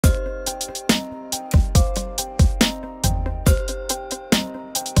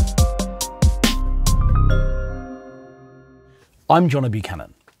I'm John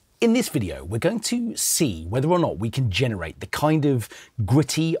Buchanan. In this video, we're going to see whether or not we can generate the kind of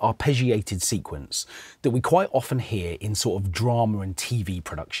gritty, arpeggiated sequence that we quite often hear in sort of drama and TV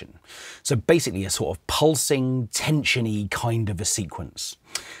production. So basically a sort of pulsing, tension-y kind of a sequence.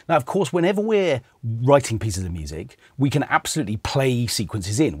 Now, of course, whenever we're writing pieces of music, we can absolutely play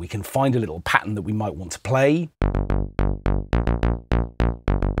sequences in. We can find a little pattern that we might want to play,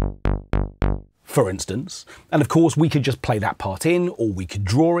 for instance, and of course we could just play that part in, or we could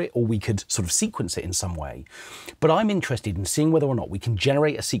draw it, or we could sort of sequence it in some way. But I'm interested in seeing whether or not we can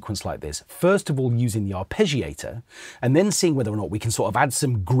generate a sequence like this, first of all using the arpeggiator, and then seeing whether or not we can sort of add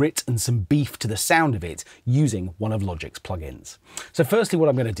some grit and some beef to the sound of it using one of Logic's plugins. So firstly, what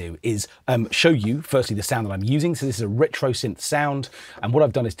I'm going to do is show you firstly the sound that I'm using. So this is a retro synth sound, and what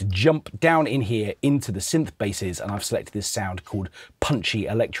I've done is to jump down in here into the synth basses, and I've selected this sound called Punchy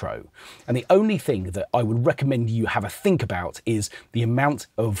Electro. And the only thing that I would recommend you have a think about is the amount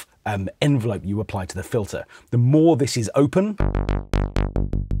of envelope you apply to the filter. The more this is open,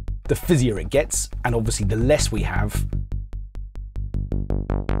 the fizzier it gets, and obviously the less we have,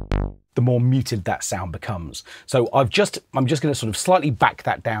 the more muted that sound becomes. So I'm just going to sort of slightly back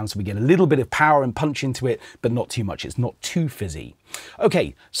that down so we get a little bit of power and punch into it, but not too much. It's not too fizzy.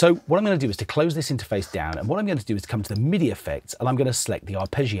 Okay, so what I'm going to do is to close this interface down, and what I'm going to do is to come to the MIDI effects, and I'm going to select the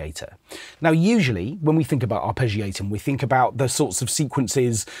arpeggiator. Now, usually when we think about arpeggiating, we think about the sorts of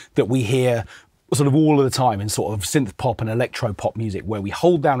sequences that we hear sort of all of the time in sort of synth pop and electro pop music, where we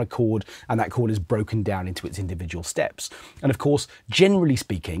hold down a chord and that chord is broken down into its individual steps. And of course, generally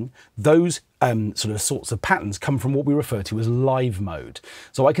speaking, those sorts of patterns come from what we refer to as live mode.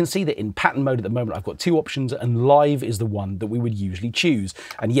 So I can see that in pattern mode at the moment, I've got two options, and live is the one that we would usually choose.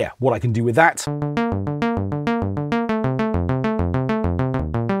 And yeah, what I can do with that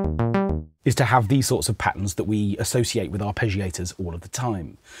is to have these sorts of patterns that we associate with arpeggiators all of the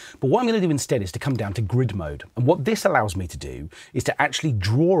time. But what I'm going to do instead is to come down to grid mode. And what this allows me to do is to actually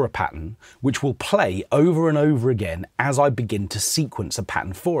draw a pattern which will play over and over again as I begin to sequence a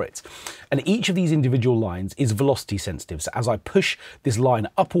pattern for it. And each of these individual lines is velocity sensitive. So as I push this line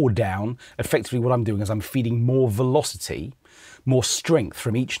up or down, effectively what I'm doing is I'm feeding more velocity, more strength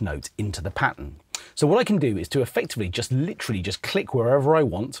from each note into the pattern. So what I can do is to effectively just literally just click wherever I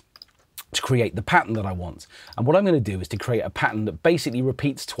want to create the pattern that I want. And what I'm going to do is to create a pattern that basically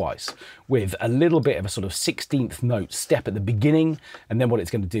repeats twice with a little bit of a sort of 16th note step at the beginning, and then what it's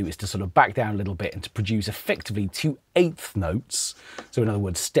going to do is to sort of back down a little bit and to produce effectively 2 8th notes. So in other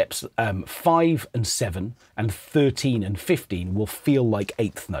words, steps 5 and 7 and 13 and 15 will feel like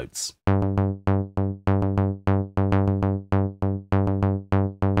 8th notes.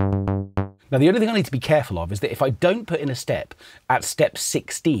 Now, the only thing I need to be careful of is that if I don't put in a step at step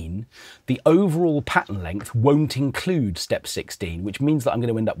 16, the overall pattern length won't include step 16, which means that I'm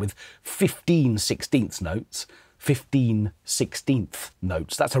going to end up with 15 16th notes, 15 16th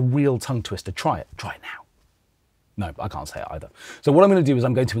notes. That's a real tongue twister. Try it. Try it now. No, I can't say it either. So what I'm going to do is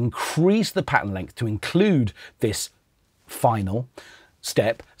I'm going to increase the pattern length to include this final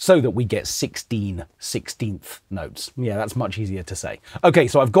step so that we get 16 16th notes. Yeah, that's much easier to say. Okay,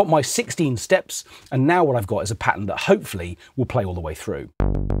 so I've got my 16 steps, and now what I've got is a pattern that hopefully will play all the way through.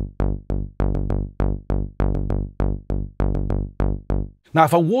 Now,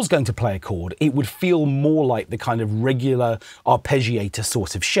 if I was going to play a chord, it would feel more like the kind of regular arpeggiator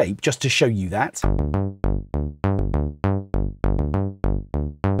sort of shape, just to show you that.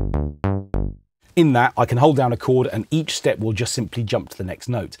 In that, I can hold down a chord and each step will just simply jump to the next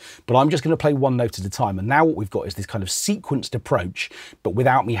note. But I'm just going to play one note at a time. And now what we've got is this kind of sequenced approach, but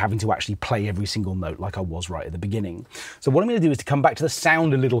without me having to actually play every single note like I was right at the beginning. So what I'm going to do is to come back to the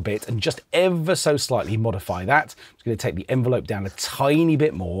sound a little bit and just ever so slightly modify that. I'm just going to take the envelope down a tiny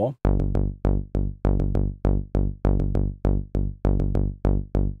bit more.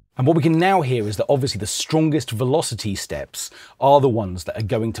 And what we can now hear is that obviously the strongest velocity steps are the ones that are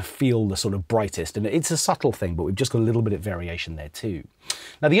going to feel the sort of brightest. And it's a subtle thing, but we've just got a little bit of variation there too.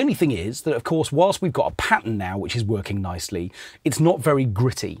 Now, the only thing is that, of course, whilst we've got a pattern now which is working nicely, it's not very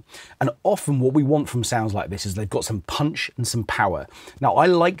gritty. And often what we want from sounds like this is they've got some punch and some power. Now, I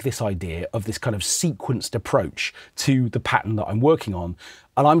like this idea of this kind of sequenced approach to the pattern that I'm working on.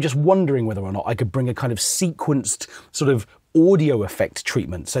 And I'm just wondering whether or not I could bring a kind of sequenced sort of audio effect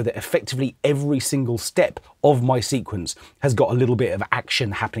treatment so that effectively every single step of my sequence has got a little bit of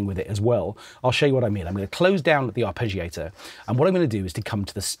action happening with it as well. I'll show you what I mean. I'm going to close down the arpeggiator, and what I'm going to do is to come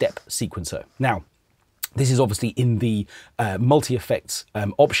to the step sequencer. Now, This is obviously in the multi-effects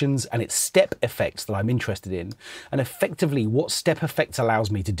options, and it's step effects that I'm interested in. And effectively what step effects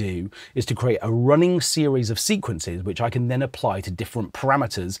allows me to do is to create a running series of sequences which I can then apply to different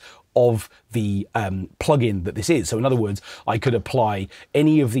parameters of the plugin that this is. So in other words, I could apply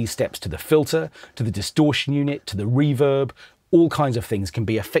any of these steps to the filter, to the distortion unit, to the reverb. All kinds of things can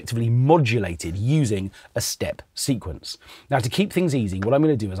be effectively modulated using a step sequence. Now, to keep things easy, what I'm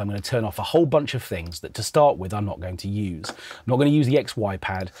going to do is I'm going to turn off a whole bunch of things that to start with I'm not going to use. I'm not going to use the XY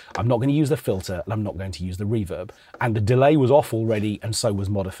pad, I'm not going to use the filter, and I'm not going to use the reverb. And the delay was off already, and so was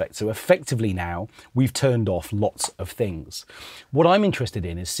mod effect. So effectively now we've turned off lots of things. What I'm interested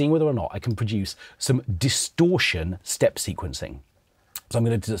in is seeing whether or not I can produce some distortion step sequencing. So I'm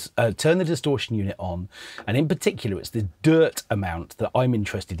going to turn the distortion unit on, and in particular it's the dirt amount that I'm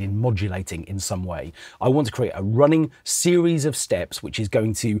interested in modulating in some way. I want to create a running series of steps which is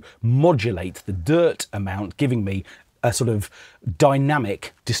going to modulate the dirt amount, giving me a sort of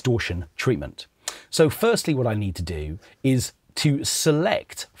dynamic distortion treatment. So firstly what I need to do is to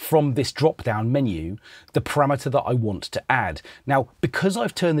select from this drop-down menu the parameter that I want to add. Now, because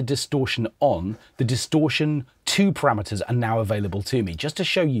I've turned the distortion on, the distortion 2 parameters are now available to me. Just to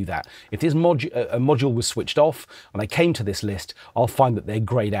show you that, if this module was switched off and I came to this list, I'll find that they're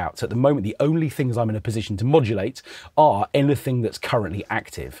grayed out. So at the moment, the only things I'm in a position to modulate are anything that's currently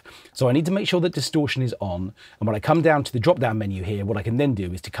active. So I need to make sure that distortion is on. And when I come down to the drop-down menu here, what I can then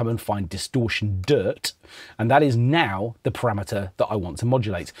do is to come and find distortion dirt. And that is now the parameter that I want to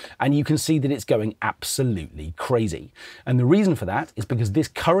modulate. And you can see that it's going absolutely crazy. And the reason for that is because this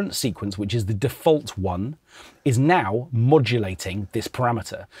current sequence, which is the default one, is now modulating this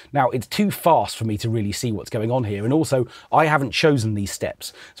parameter. Now, it's too fast for me to really see what's going on here, and also I haven't chosen these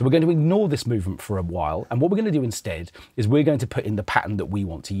steps. So we're going to ignore this movement for a while, and what we're going to do instead is we're going to put in the pattern that we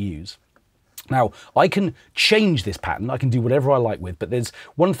want to use. Now, I can change this pattern, I can do whatever I like with, but there's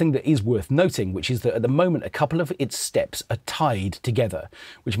one thing that is worth noting, which is that at the moment, a couple of its steps are tied together,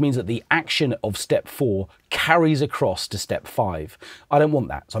 which means that the action of step 4 carries across to step 5. I don't want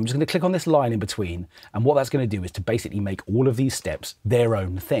that, so I'm just going to click on this line in between, and what that's going to do is to basically make all of these steps their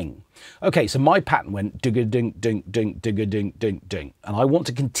own thing. Okay, so my pattern went digga-ding, ding, ding, digga-ding, ding, ding, and I want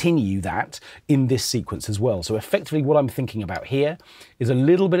to continue that in this sequence as well. So effectively what I'm thinking about here is a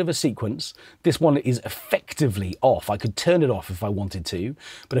little bit of a sequence. This one is effectively off. I could turn it off if I wanted to,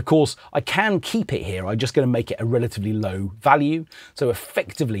 but of course I can keep it here. I'm just going to make it a relatively low value. So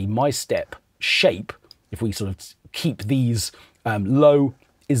effectively my step shape, if we sort of keep these low,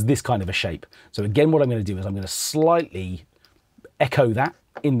 is this kind of a shape. So again, what I'm going to do is I'm going to slightly echo that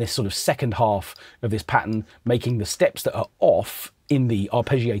in this sort of second half of this pattern, making the steps that are off in the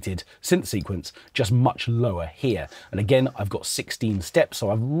arpeggiated synth sequence just much lower here. And again, I've got 16 steps,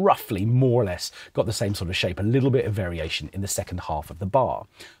 so I've roughly more or less got the same sort of shape, a little bit of variation in the second half of the bar.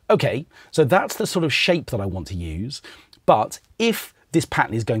 Okay, so that's the sort of shape that I want to use. But if this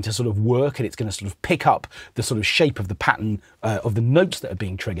pattern is going to sort of work and it's going to sort of pick up the sort of shape of the pattern of the notes that are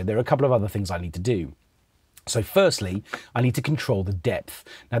being triggered, there are a couple of other things I need to do. So firstly, I need to control the depth.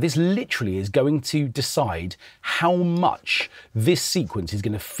 Now this literally is going to decide how much this sequence is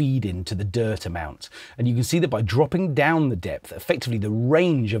going to feed into the dirt amount. And you can see that by dropping down the depth, effectively the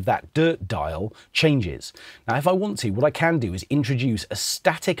range of that dirt dial changes. Now if I want to, what I can do is introduce a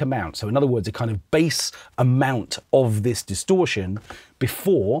static amount. So in other words, a kind of base amount of this distortion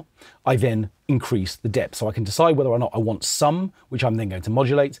before I then increase the depth. So I can decide whether or not I want some, which I'm then going to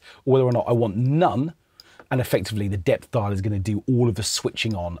modulate, or whether or not I want none, and effectively the depth dial is going to do all of the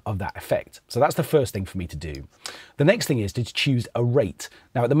switching on of that effect. So that's the first thing for me to do. The next thing is to choose a rate.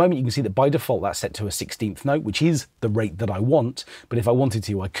 Now at the moment you can see that by default that's set to a 16th note, which is the rate that I want, but if I wanted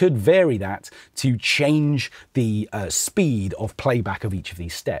to, I could vary that to change the speed of playback of each of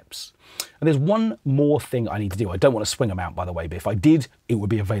these steps. And there's one more thing I need to do. I don't want to swing them out, by the way, but if I did, it would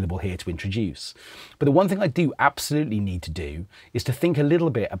be available here to introduce. But the one thing I do absolutely need to do is to think a little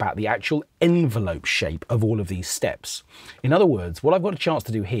bit about the actual envelope shape of all of these steps. In other words, what I've got a chance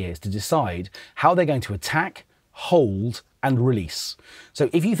to do here is to decide how they're going to attack, hold, and release. So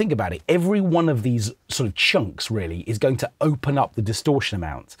if you think about it, every one of these sort of chunks really is going to open up the distortion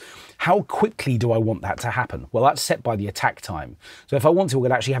amount. How quickly do I want that to happen? Well, that's set by the attack time. So if I want to, we're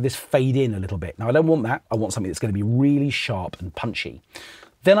going to actually have this fade in a little bit. Now I don't want that. I want something that's going to be really sharp and punchy.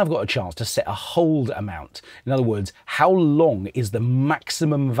 Then I've got a chance to set a hold amount. In other words, how long is the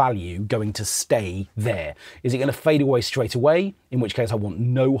maximum value going to stay there? Is it going to fade away straight away, in which case I want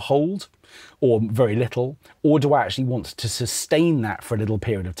no hold, or very little, or do I actually want to sustain that for a little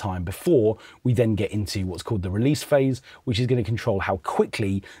period of time before we then get into what's called the release phase, which is going to control how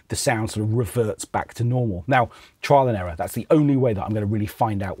quickly the sound sort of reverts back to normal. Now, trial and error, that's the only way that I'm going to really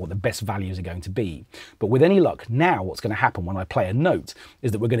find out what the best values are going to be. But with any luck, now what's going to happen when I play a note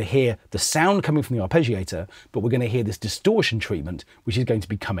is that we're going to hear the sound coming from the arpeggiator, but we're going to hear this distortion treatment, which is going to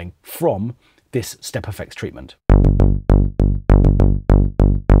be coming from this step effects treatment.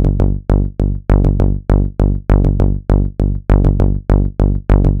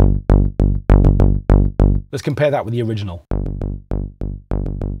 Let's compare that with the original.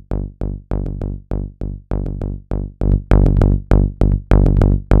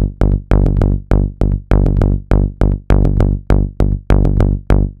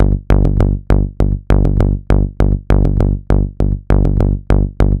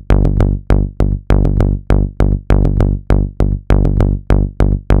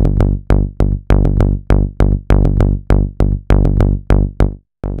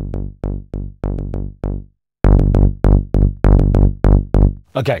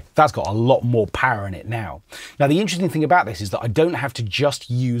 Okay, that's got a lot more power in it now. Now, the interesting thing about this is that I don't have to just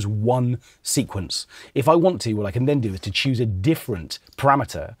use one sequence. If I want to, what I can then do is to choose a different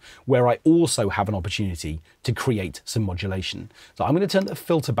parameter where I also have an opportunity to create some modulation. So I'm going to turn the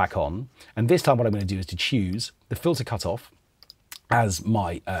filter back on, and this time what I'm going to do is to choose the filter cutoff as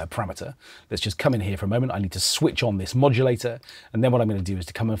my parameter. Let's just come in here for a moment. I need to switch on this modulator, and then what I'm going to do is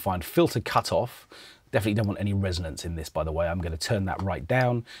to come and find filter cutoff. Definitely don't want any resonance in this, by the way. I'm going to turn that right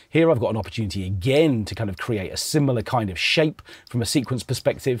down. Here I've got an opportunity again to kind of create a similar kind of shape from a sequence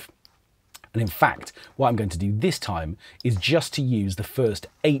perspective. And in fact, what I'm going to do this time is just to use the first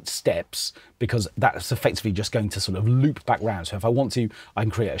 8 steps, because that's effectively just going to sort of loop back round. So if I want to, I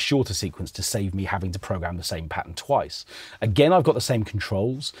can create a shorter sequence to save me having to program the same pattern twice. Again, I've got the same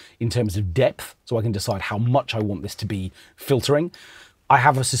controls in terms of depth, so I can decide how much I want this to be filtering. I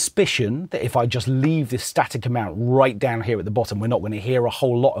have a suspicion that if I just leave this static amount right down here at the bottom, we're not going to hear a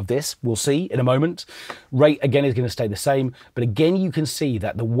whole lot of this. We'll see in a moment. Rate, again, is going to stay the same. But again, you can see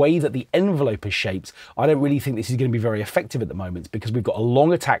that the way that the envelope is shaped, I don't really think this is going to be very effective at the moment, because we've got a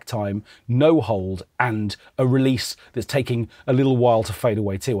long attack time, no hold, and a release that's taking a little while to fade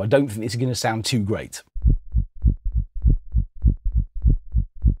away too. I don't think this is going to sound too great.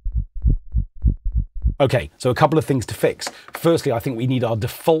 Okay, so a couple of things to fix. Firstly, I think we need our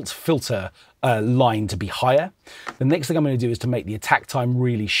default filter line to be higher. The next thing I'm going to do is to make the attack time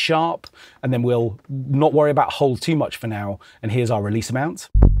really sharp, and then we'll not worry about hold too much for now. And here's our release amount.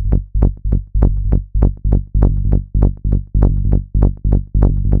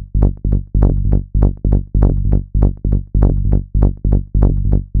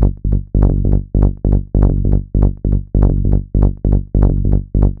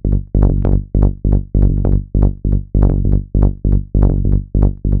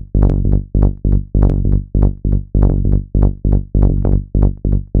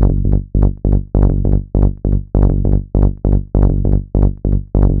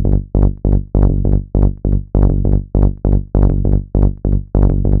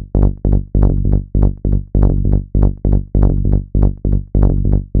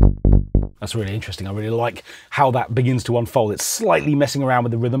 That's really interesting. I really like how that begins to unfold. It's slightly messing around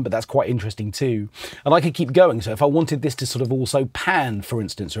with the rhythm, but that's quite interesting too. And I could keep going. So if I wanted this to sort of also pan, for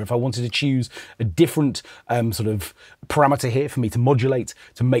instance, or if I wanted to choose a different sort of parameter here for me to modulate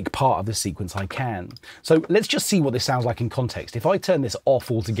to make part of the sequence, I can. So let's just see what this sounds like in context. If I turn this off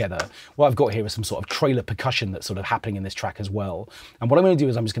altogether, what I've got here is some sort of trailer percussion that's sort of happening in this track as well. And what I'm going to do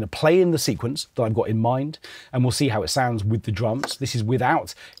is I'm just going to play in the sequence that I've got in mind, and we'll see how it sounds with the drums. This is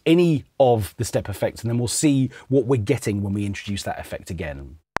without any of the step effects, and then we'll see what we're getting when we introduce that effect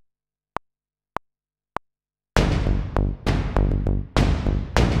again.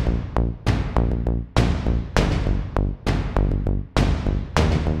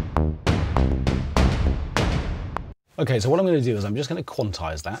 Okay, so what I'm going to do is I'm just going to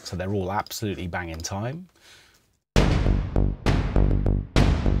quantize that so they're all absolutely bang in time.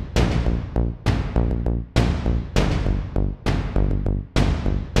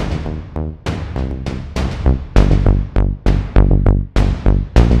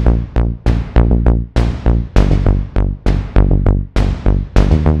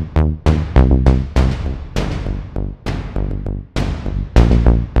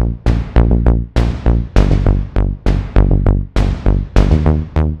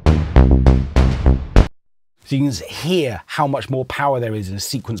 So you can hear how much more power there is in a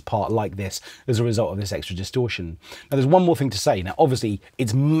sequence part like this as a result of this extra distortion. Now there's one more thing to say. Now obviously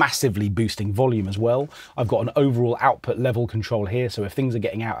it's massively boosting volume as well. I've got an overall output level control here, so if things are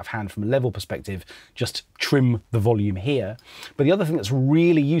getting out of hand from a level perspective, just trim the volume here. But the other thing that's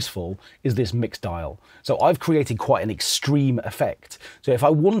really useful is this mix dial. So I've created quite an extreme effect. So if I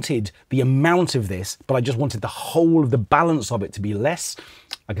wanted the amount of this, but I just wanted the whole of the balance of it to be less,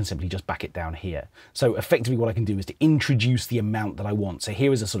 I can simply just back it down here. So effectively what I can do is to introduce the amount that I want. So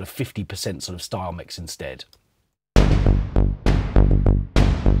here is a sort of 50% sort of style mix instead.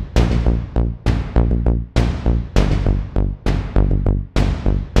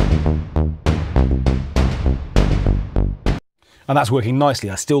 And that's working nicely.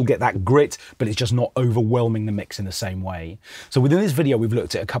 I still get that grit, but it's just not overwhelming the mix in the same way. So within this video, we've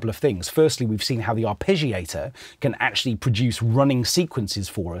looked at a couple of things. Firstly, we've seen how the Arpeggiator can actually produce running sequences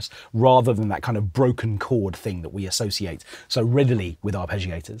for us rather than that kind of broken chord thing that we associate so readily with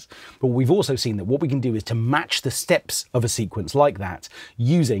arpeggiators. But we've also seen that what we can do is to match the steps of a sequence like that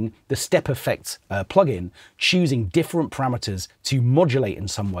using the step effects plugin, choosing different parameters to modulate in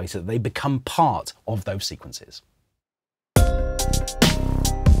some way so that they become part of those sequences.